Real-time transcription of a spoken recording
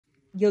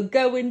You're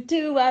going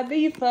to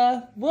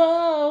Ibiza.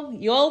 Whoa,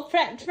 you all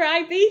prepped for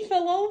Ibiza,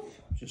 love?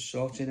 Just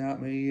sorting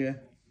out my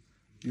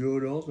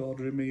euros,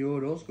 ordering my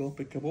euros. Go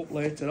pick them up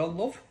later on,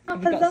 love.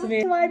 Have you got some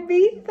to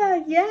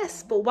Ibiza?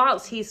 Yes. But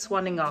whilst he's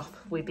swanning off,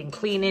 we've been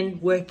cleaning,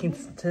 working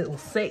till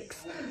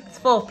 6. It's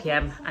 4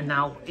 p.m. and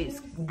now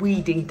it's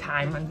weeding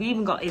time. And we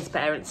even got his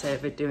parents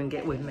over doing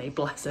it with me,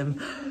 bless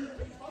him.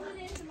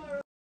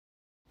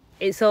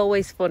 It's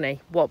always funny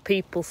what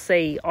people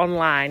see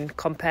online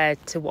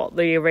compared to what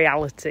the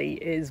reality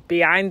is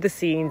behind the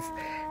scenes.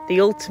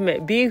 The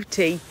ultimate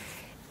beauty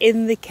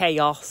in the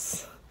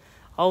chaos.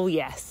 Oh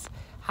yes,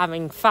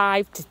 having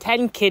 5 to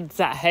 10 kids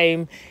at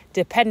home,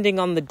 depending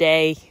on the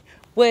day,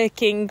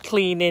 working,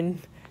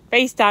 cleaning,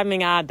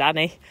 FaceTiming our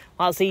Danny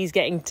whilst he's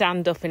getting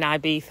tanned up in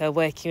Ibiza,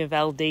 working with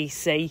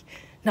LDC.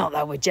 Not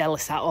that we're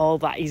jealous at all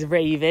that he's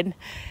raving,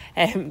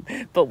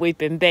 but we've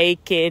been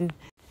baking,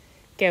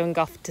 going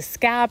off to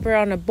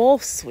Scarborough on a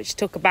bus, which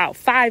took about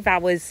 5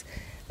 hours,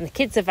 and the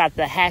kids have had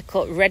their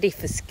haircut ready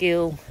for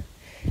school.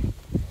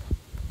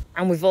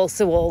 And we've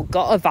also all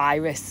got a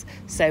virus,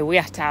 so we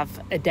had to have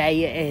a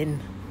day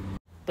in.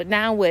 But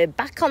now we're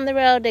back on the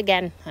road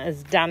again,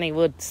 as Danny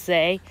would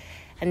say,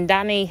 and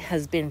Danny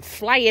has been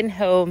flying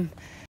home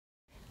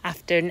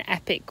after an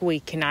epic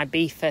week in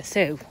Ibiza,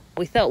 so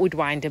we thought we'd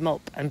wind him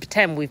up and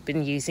pretend we've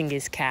been using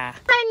his car.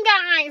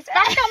 Hi guys,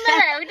 back on the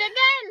road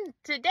again.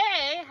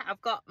 Today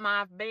I've got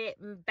my mate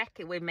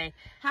Becky with me.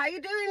 How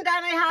you doing,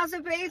 Danny? How's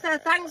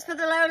Ibiza? Thanks for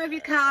the loan of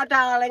your car,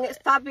 darling. It's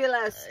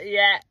fabulous.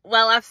 Yeah,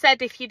 well, I've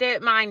said if you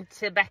don't mind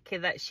to Becky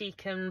that she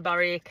can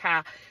borrow your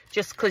car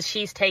just because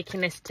she's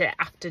taking us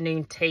to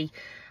afternoon tea.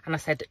 And I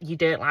said, you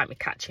don't like me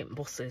catching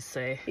buses,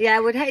 so...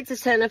 Yeah, we'd hate to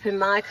turn up in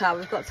my car.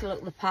 We've got to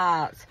look the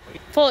part.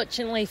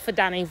 Fortunately for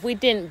Danny, we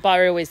didn't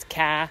borrow his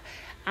car.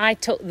 I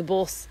took the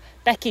bus,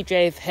 Becky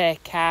drove her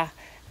car,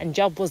 and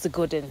job was a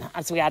good one,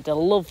 as we had a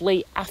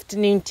lovely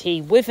afternoon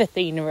tea with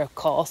Athena, of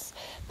course,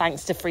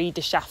 thanks to Frida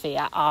Shaffi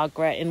at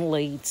Argra in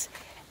Leeds.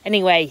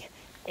 Anyway,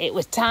 it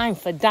was time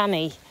for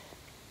Danny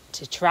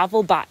to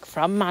travel back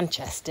from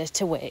Manchester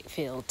to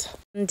Wakefield.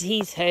 And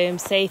he's home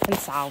safe and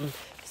sound,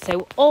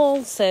 so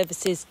all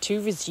services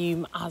to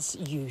resume as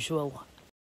usual.